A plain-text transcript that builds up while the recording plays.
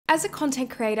As a content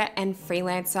creator and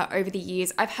freelancer over the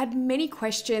years, I've had many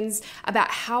questions about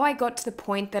how I got to the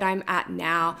point that I'm at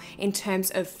now in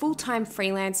terms of full-time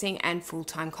freelancing and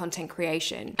full-time content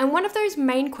creation. And one of those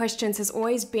main questions has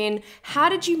always been, how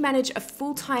did you manage a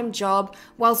full-time job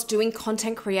whilst doing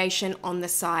content creation on the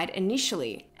side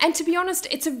initially? And to be honest,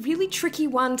 it's a really tricky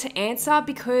one to answer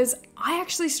because I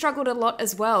actually struggled a lot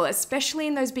as well, especially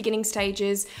in those beginning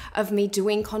stages of me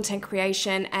doing content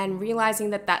creation and realizing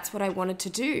that that's what I wanted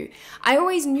to do. I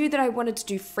always knew that I wanted to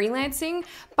do freelancing,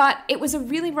 but it was a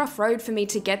really rough road for me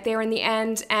to get there in the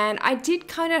end, and I did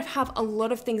kind of have a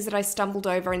lot of things that I stumbled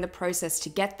over in the process to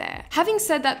get there. Having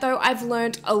said that though, I've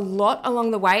learned a lot along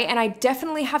the way, and I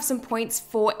definitely have some points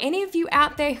for any of you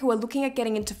out there who are looking at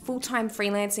getting into full-time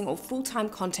freelancing or full-time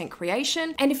content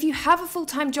creation. And if you have a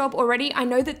full-time job already, I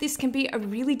know that this can be a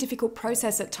really difficult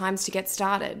process at times to get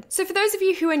started. So for those of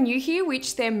you who are new here,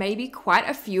 which there may be quite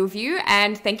a few of you,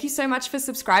 and thank you so much for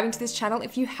subscribing to this channel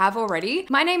if you have already.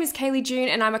 My name is Kaylee June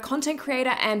and I'm a content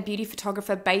creator and beauty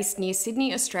photographer based near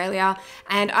Sydney, Australia,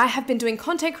 and I have been doing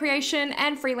content creation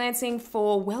and freelancing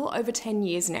for well over 10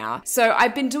 years now. So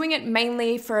I've been doing it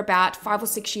mainly for about 5 or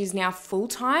 6 years now full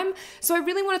time. So I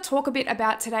really want to talk a bit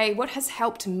about today what has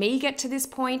helped me get to this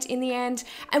point in the end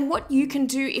and what you can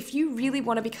do if you really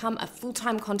want to become a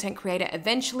full-time content creator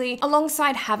eventually,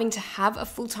 alongside having to have a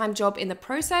full-time job in the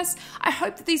process. I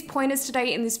hope that these pointers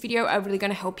today in this video are really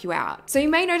going to help you out. So you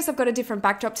may notice I've got a different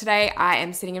backdrop today. I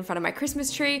am sitting in front of my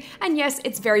Christmas tree, and yes,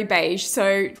 it's very beige,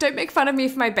 so don't make fun of me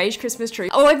for my beige Christmas tree.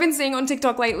 All I've been seeing on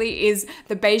TikTok lately is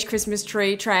the beige Christmas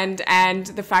tree trend and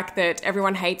the fact that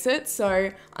everyone hates it.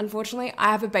 So unfortunately, I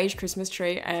have a beige Christmas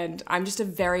tree and I'm just a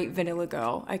very vanilla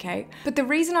girl, okay? But the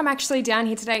reason I'm actually down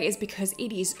here today is because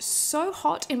it is so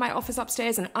hot in my office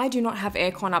upstairs and I do not have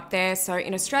aircon up there. So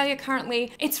in Australia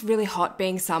currently, it's really hot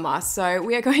being summer. So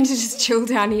we are going to just chill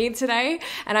down here today,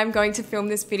 and I'm going to film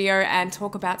this video and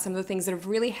talk about some of the things that have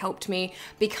really helped me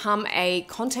become a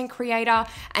content creator,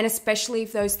 and especially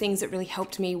those things that really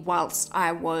helped me whilst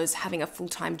I was having a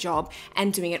full-time job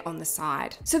and doing it on the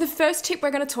side. So the first tip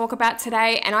we're going to talk about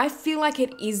today, and I feel like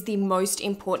it is the most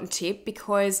important tip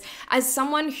because as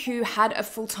someone who had a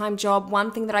full-time job,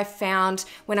 one thing that I found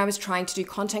when I was trying to do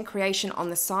content creation on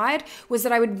the side was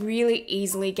that I would really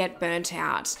easily get burnt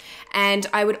out, and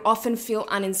I would often feel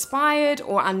uninspired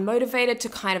or unmotivated to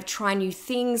kind of try new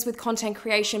things with content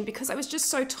creation because I was just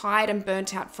so tired and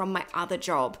burnt out from my other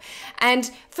job. And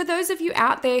for those of you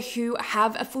out there who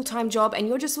have a full-time job and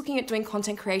you're just looking at doing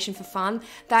content creation for fun,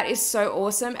 that is so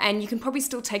awesome, and you can probably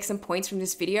still take some points from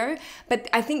this video. But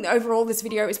I think overall this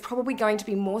video is probably going to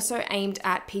be more so aimed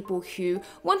at people who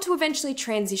want to eventually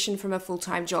transition from a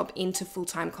full-time job into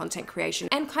full-time content creation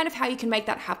and kind of how you can make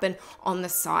that happen on the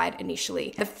side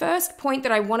initially. The first point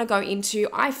that I want to go into,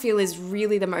 I feel, is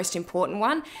really the most important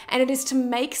one, and it is to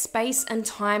make space and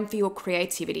time for your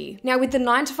creativity. Now, with the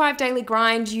 9-to-5 daily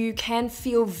grind, you can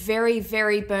feel very,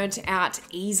 very burnt out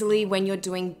easily when you're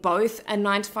doing both a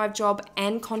 9-to-5 job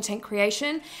and content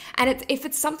creation. And if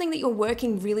it's something that you're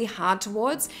working really hard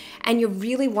towards and you're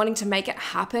really wanting to make it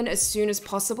happen as soon as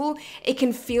possible, it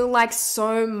can feel like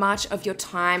so much of your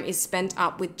time is spent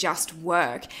up with just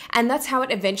work. And that's how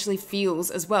it eventually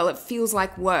feels as well. It feels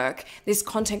like work, this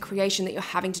content creation that you're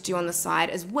having to do on the side,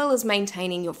 as well as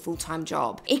maintaining your full-time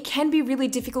job. It can be really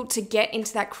difficult to get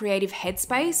into that creative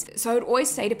headspace. So I would always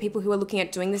say to people who are looking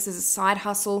at doing this as a side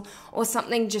hustle or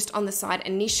something just on the side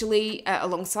initially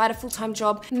alongside a full-time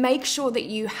job, make sure that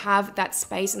you have that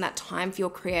space and that time for your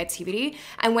creativity.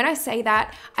 And when I say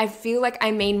that, I feel like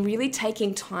I mean really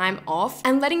taking time off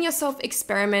and letting yourself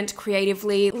experiment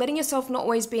creatively, letting yourself not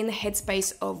always be in the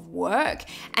headspace of work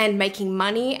and making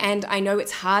money. And I know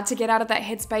it's hard to get out of that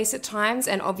headspace at times,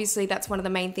 and obviously that's one of the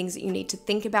main things that you need to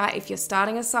think about if you're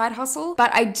starting a side hustle.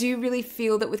 But I do really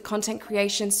feel that with content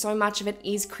creation, so much of it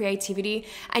is creativity,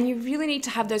 and you really need to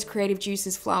have those creative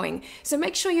juices flowing. So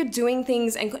make sure you're doing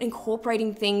things and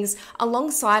incorporating things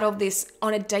alongside of this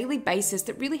on a daily basis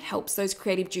that really helps those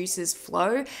creative juices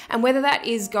flow. And whether that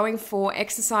is going for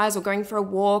exercise or going for a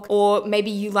walk, or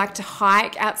maybe you like to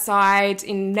hike outside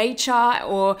in nature,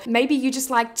 or maybe you just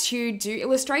like to do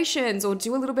illustrations or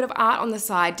do a little bit of art on the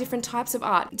side, different types of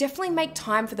art. Definitely make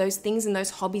time for those things and those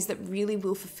hobbies that really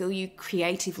will fulfill you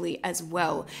creatively as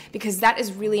well, because that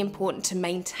is really important to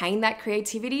maintain that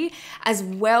creativity as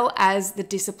well as the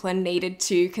discipline needed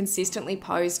to consistently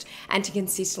post and to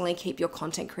consistently keep your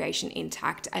content creation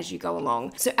intact as you go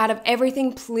along. So out of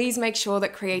everything, please make sure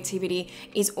that creativity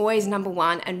is always number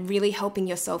one, and and really helping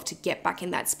yourself to get back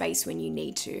in that space when you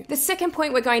need to. The second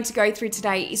point we're going to go through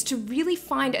today is to really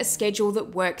find a schedule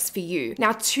that works for you.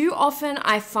 Now, too often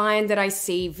I find that I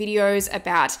see videos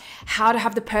about how to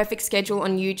have the perfect schedule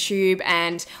on YouTube,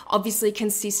 and obviously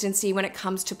consistency when it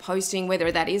comes to posting,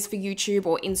 whether that is for YouTube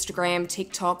or Instagram,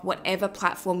 TikTok, whatever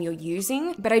platform you're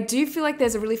using. But I do feel like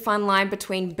there's a really fine line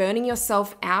between burning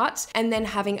yourself out and then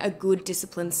having a good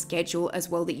disciplined schedule as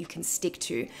well that you can stick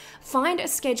to. Find a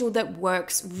schedule that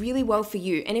works really well for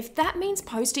you. And if that means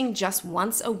posting just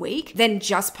once a week, then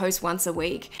just post once a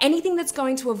week. Anything that's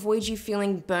going to avoid you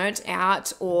feeling burnt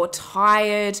out or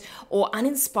tired or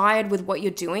uninspired with what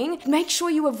you're doing, make sure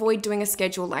you avoid doing a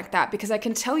schedule like that, because I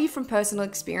can tell you from personal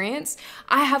experience,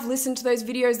 I have listened to those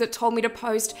videos that told me to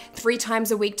post 3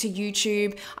 times a week to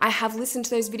YouTube. I have listened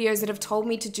to those videos that have told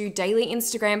me to do daily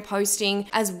Instagram posting,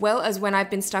 as well as when I've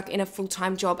been stuck in a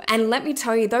full-time job. And let me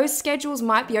tell you, those schedules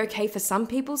might be okay for some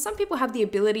people. Some people have the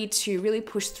ability to really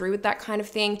push through with that kind of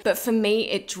thing. But for me,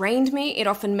 it drained me. It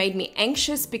often made me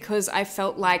anxious because I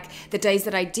felt like the days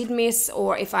that I did miss,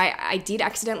 or if I did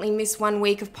accidentally miss 1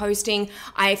 week of posting,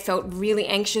 I felt really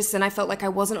anxious and I felt like I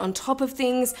wasn't on top of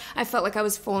things. I felt like I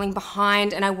was falling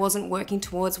behind and I wasn't working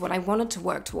towards what I wanted to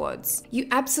work towards. You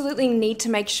absolutely need to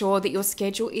make sure that your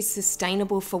schedule is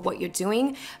sustainable for what you're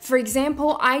doing. For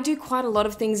example, I do quite a lot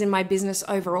of things in my business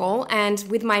overall, and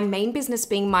with my main business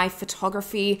being my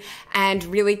photography and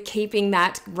really keeping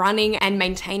that running and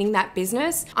maintaining that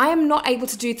business, I am not able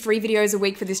to do 3 videos a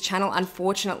week for this channel,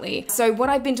 unfortunately. So what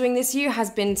I've been doing this year has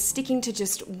been sticking to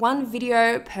just 1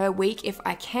 video per week if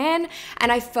I can,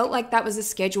 and I felt like that was a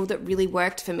schedule that really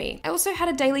worked for me. I also had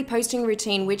a daily posting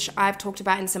routine, which I've talked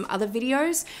about in some other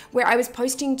videos, where I was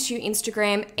posting to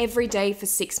Instagram every day for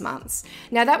 6 months.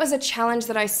 Now that was a challenge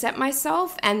that I set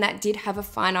myself, and that did have a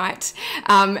finite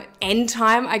end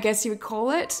time, I guess you would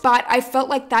call it, but I felt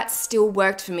like that still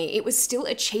worked for me. It was still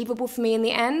achievable for me in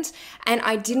the end, and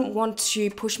I didn't want to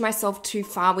push myself too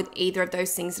far with either of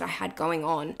those things that I had going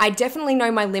on. I definitely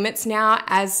know my limits now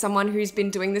as someone who's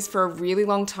been doing this for a really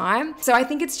long time, so I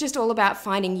think it's just all about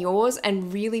finding yours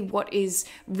and really what is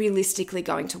realistically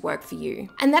going to work for you.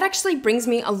 And that actually brings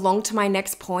me along to my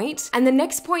next point, and the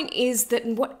next point is that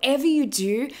whatever you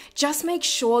do, just make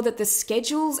sure that the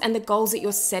schedules and the goals that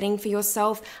you're setting for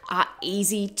yourself are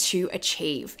easy to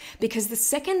achieve, because the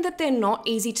second that they're not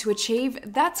easy to achieve,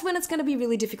 that's when it's going to be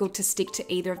really difficult to stick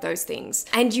to either of those things.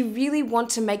 And you really want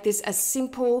to make this as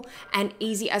simple and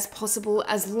easy as possible,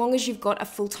 as long as you've got a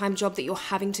full-time job that you're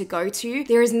having to go to.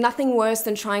 There is nothing worse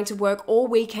than trying to work all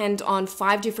weekend on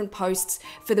 5 different posts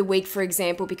for the week, for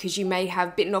example, because you may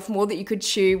have bitten off more that you could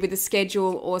chew with a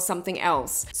schedule or something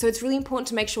else. So it's really important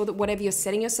to make sure that whatever you're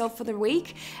setting yourself for the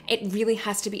week, it really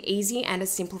has to be easy and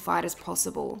as simplified as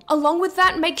possible. Along with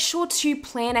that, make sure to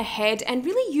plan ahead and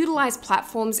really utilize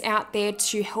platforms out there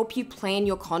to help you plan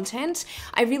your content.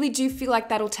 I really do feel like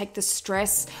that'll take the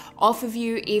stress off of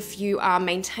you if you are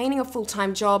maintaining a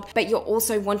full-time job, but you're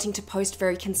also wanting to post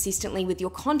very consistently with your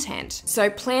content. So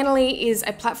Planoly is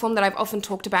a platform that I've often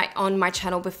talked about on my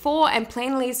channel before, and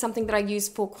Planoly is something that I use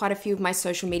for quite a few of my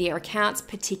social media accounts,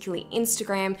 particularly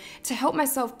Instagram, to help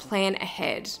myself plan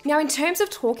ahead. Now, in terms of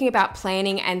talking about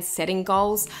planning and setting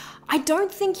goals, I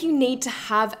don't think you need to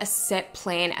have a set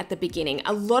plan at the beginning.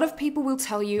 A lot of people will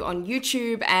tell you on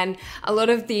YouTube, and a lot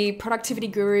of the productivity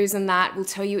gurus and that will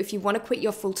tell you if you want to quit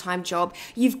your full-time job,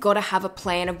 you've got to have a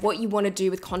plan of what you want to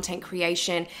do with content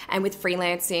creation and with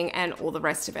freelancing and all the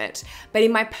rest of it. But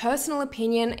in my personal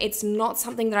opinion, it's not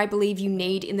something that I believe you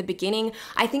need in the beginning.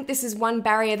 I think this is one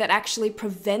barrier that actually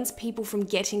prevents people from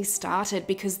getting started,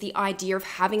 because the idea of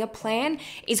having a plan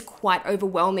is quite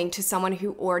overwhelming to someone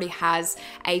who already has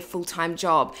a full-time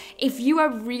job. If you are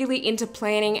really into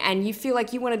planning and you feel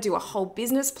like you want to do a whole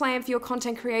business plan for your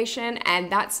content creation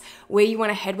and that's where you want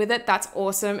to head with it, that's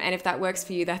awesome. And if that works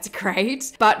for you, that's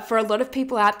great. But for a lot of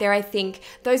people out there, I think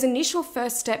those initial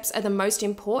first steps are the most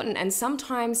important. And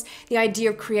sometimes the idea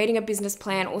of creating a business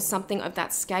plan or something of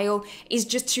that scale is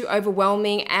just too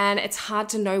overwhelming and it's hard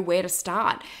to know where to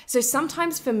start. So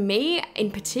sometimes for me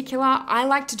in particular, I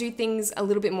like to do things a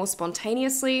little bit more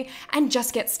spontaneously and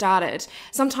just get started.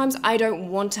 Sometimes I don't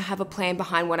want to have a plan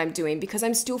behind what I'm doing because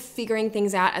I'm still figuring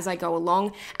things out as I go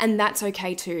along, and that's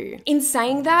okay too. In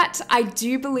saying that, I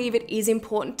do believe it is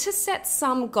important to set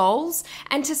some goals,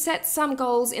 and to set some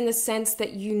goals in the sense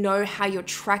that you know how you're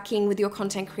tracking with your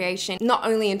content creation, not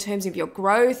only in terms of your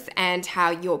growth and how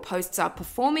your posts are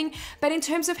performing, but in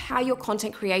terms of how your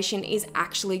content creation is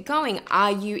actually going.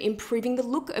 Are you improving the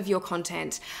look of your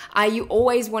content? Are you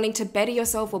always wanting to better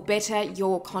yourself or better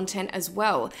your content as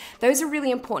well? Those are really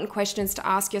important important questions to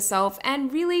ask yourself. And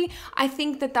really, I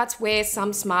think that that's where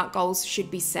some SMART goals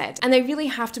should be set. And they really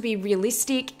have to be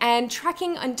realistic and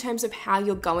tracking in terms of how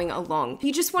you're going along.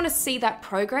 You just want to see that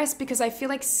progress, because I feel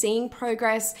like seeing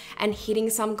progress and hitting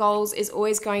some goals is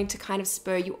always going to kind of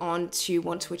spur you on to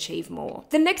want to achieve more.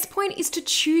 The next point is to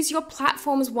choose your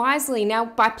platforms wisely. Now,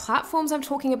 by platforms, I'm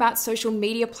talking about social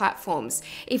media platforms.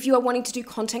 If you are wanting to do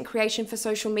content creation for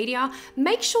social media,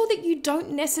 make sure that you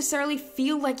don't necessarily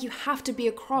feel like you have to be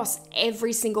across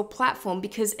every single platform,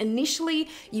 because initially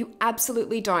you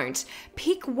absolutely don't.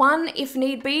 Pick one if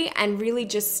need be and really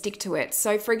just stick to it.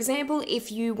 So for example,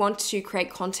 if you want to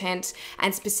create content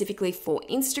and specifically for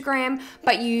Instagram,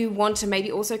 but you want to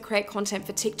maybe also create content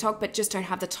for TikTok but just don't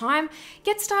have the time,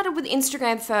 get started with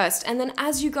Instagram first. And then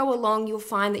as you go along, you'll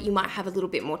find that you might have a little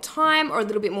bit more time or a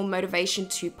little bit more motivation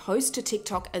to post to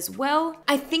TikTok as well.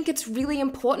 I think it's really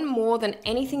important more than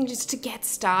anything just to get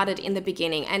started in the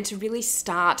beginning and to really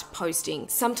start posting.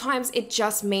 Sometimes it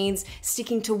just means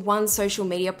sticking to one social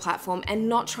media platform and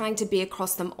not trying to be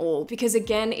across them all. Because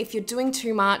again, if you're doing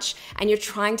too much and you're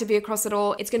trying to be across it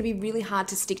all, it's going to be really hard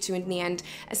to stick to in the end,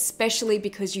 especially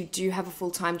because you do have a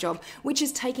full-time job, which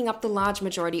is taking up the large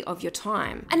majority of your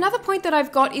time. Another point that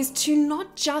I've got is to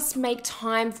not just make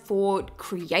time for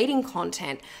creating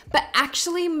content, but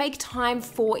actually make time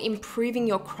for improving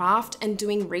your craft and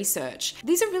doing research.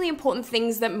 These are really important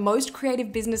things that most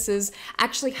creative businesses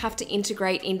actually have to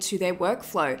integrate into their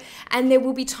workflow. And there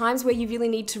will be times where you really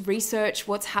need to research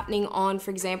what's happening on,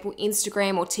 for example,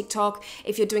 Instagram or TikTok.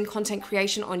 If you're doing content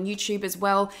creation on YouTube as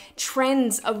well,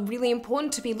 trends are really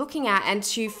important to be looking at and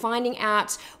to finding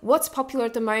out what's popular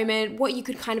at the moment, what you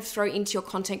could kind of throw into your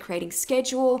content creating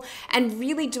schedule, and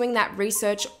really doing that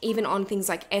research even on things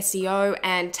like SEO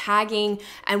and tagging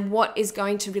and what is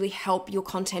going to really help your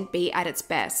content be at its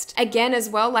best. Again, as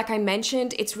well, like I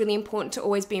mentioned, it's really important to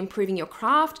always be improving your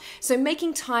craft. So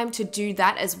making time to do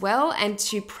that as well and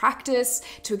to practice,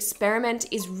 to experiment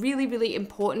is really, really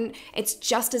important. It's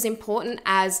just as important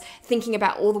as thinking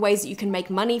about all the ways that you can make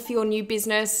money for your new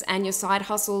business and your side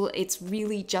hustle. It's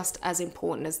really just as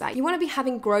important as that. You want to be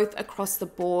having growth across the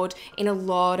board in a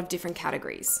lot of different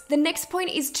categories. The next point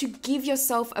is to give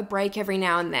yourself a break every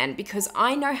now and then, because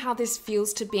I know how this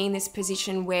feels to be in this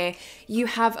position where you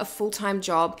have a full-time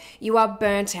job, you are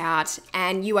burnt out,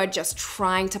 and you are just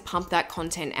trying to pump that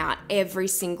content out every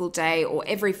single day or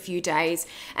every few days.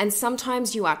 And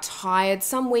sometimes you are tired.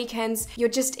 Some weekends you're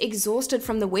just exhausted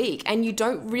from the week and you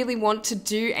don't really want to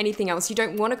do anything else. You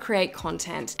don't want to create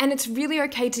content. And it's really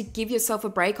okay to give yourself a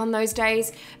break on those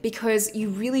days, because you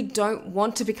really don't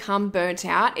want to become burnt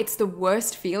out. It's the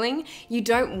worst feeling. You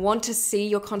don't want to see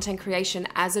your content creation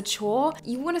as a chore.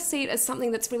 You want to see it as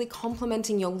something that's really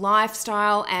complementing your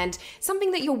lifestyle and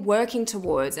something that you're working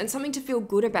towards and something to feel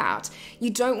good about. You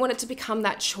don't want it to become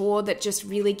that chore that just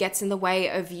really gets in the way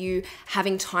of you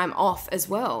having time off as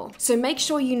well. So make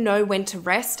sure you know when to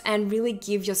rest and really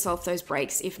give yourself those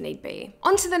breaks if need be.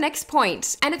 On to the next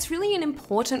point, and it's really an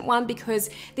important one because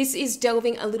this is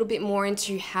delving a little bit more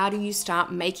into how do you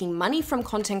start making money from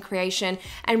content creation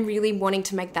and really wanting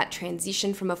to make that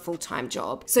transition from a full-time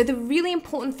job. So the really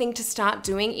important thing to start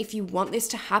doing if you want this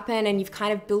to happen and you've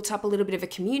kind of built up a little bit of a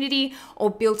community or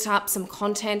built up some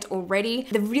content already,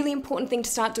 the really important thing to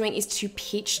start doing is to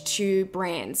pitch to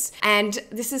brands. And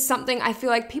this is something I feel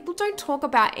like people don't talk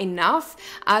about enough,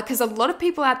 because a lot of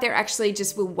people out there actually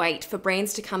just will wait for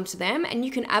brands to come to them, and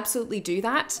you can absolutely do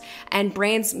that, and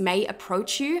brands may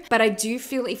approach you. But I do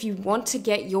feel if you want to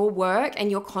get your work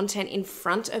and your content in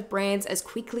front of brands as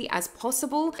quickly as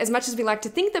possible, as much as we like to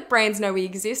think that brands know we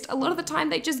exist, a lot of the time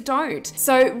they just don't.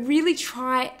 So really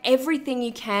try everything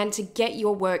you can to get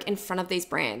your work in front of these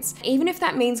brands. Even if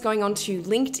that means going on to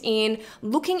LinkedIn,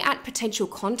 looking at potential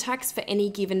contacts for any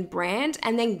given brand,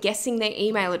 and then guessing their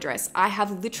email address. I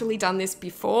have literally done this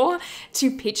before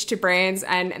to pitch to brands,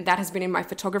 and that has been in my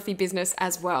photography business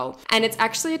as well. And it's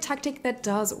actually a tactic that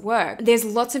does work. There's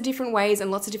lots of different ways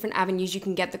and lots of different avenues you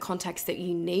can get the contacts that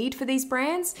you need for these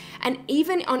brands. And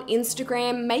even on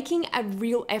Instagram, making a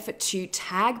real effort to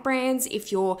tag brands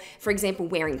if you're, for example,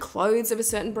 wearing clothes of a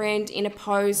certain brand in a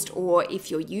post, or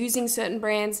if you're using certain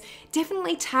brands,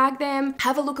 definitely tag them.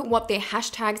 Have a look at what their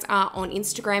hashtags are on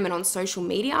Instagram and on social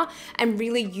media, and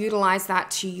really utilize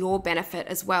that to your benefit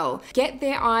as well. Get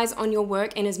their eyes on your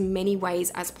work in as many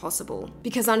ways as possible,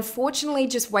 because unfortunately,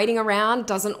 just waiting around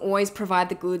doesn't always provide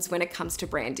the goods when it comes to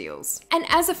brand deals. And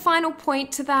as a final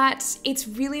point to that, it's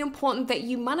really important that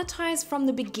you monetize from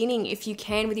the beginning if you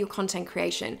can with your content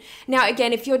creation. Now,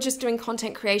 again, if you're just doing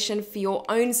content creation for your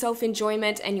own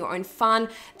self-enjoyment and your own fun,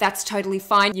 that's totally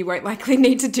fine. You won't likely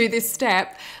need to do this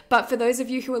step. But for those of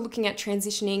you who are looking at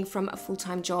transitioning transitioning from a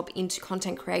full-time job into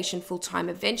content creation full-time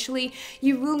eventually,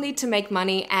 you will need to make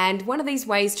money. And one of these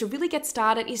ways to really get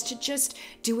started is to just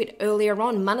do it earlier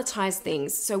on, monetize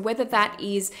things. So whether that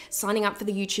is signing up for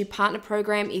the YouTube Partner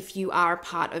Program if you are a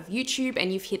part of YouTube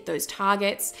and you've hit those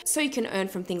targets, so you can earn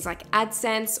from things like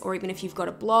AdSense, or even if you've got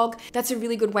a blog, that's a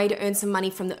really good way to earn some money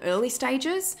from the early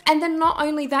stages. And then not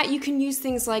only that, you can use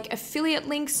things like affiliate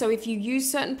links. So if you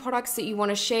use certain products that you want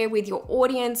to share with your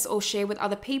audience or share with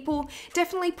other people,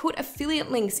 definitely put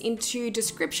affiliate links into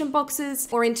description boxes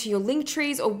or into your link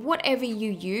trees or whatever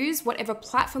you use, whatever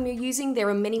platform you're using. There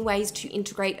are many ways to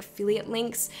integrate affiliate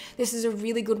links. This is a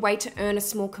really good way to earn a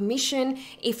small commission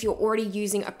if you're already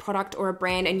using a product or a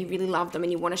brand and you really love them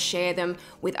and you want to share them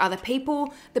with other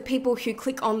people. The people who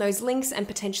click on those links and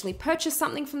potentially purchase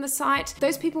something from the site,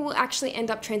 those people will actually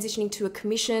end up transitioning to a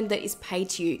commission that is paid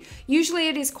to you. Usually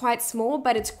it is quite small,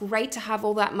 but it's great to have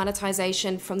all that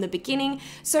monetization from the beginning.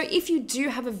 So if you do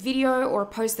have a video or a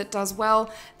post that does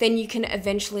well, then you can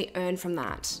eventually earn from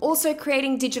that. Also,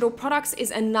 creating digital products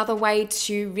is another way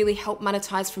to really help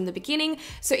monetize from the beginning.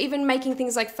 So even making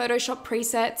things like Photoshop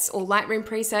presets or Lightroom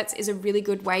presets is a really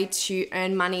good way to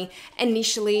earn money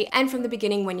initially and from the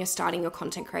beginning when you're starting your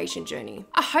content creation journey.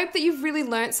 I hope that you've really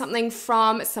learned something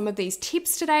from some of these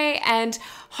tips today, and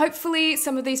hopefully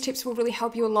some of these tips will really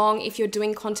help you along if you're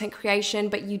doing content creation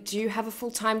but you do have a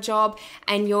full-time job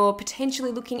and you're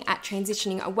potentially looking at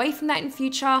transitioning away from that in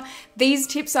future. These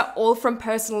tips are all from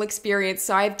personal experience,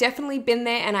 so I've definitely been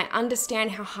there and I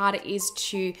understand how hard it is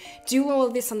to do all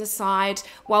of this on the side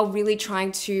while really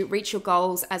trying to reach your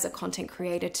goals as a content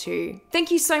creator too.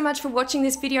 Thank you so much for watching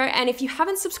this video, and if you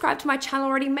haven't subscribed to my channel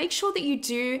already, make sure that you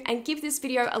do and give this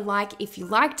video a like if you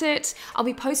liked it. I'll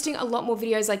be posting a lot more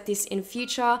videos like this in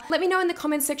future. Let me know in the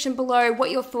comments section below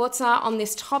what your thoughts are on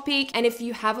this topic, and if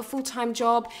you have a full-time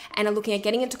job and are looking at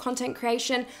getting into content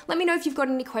creation, let me know if you've got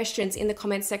any questions in the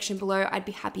comments section below. I'd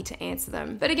be happy to answer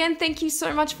them. But again, thank you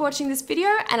so much for watching this video,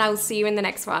 and I will see you in the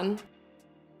next one.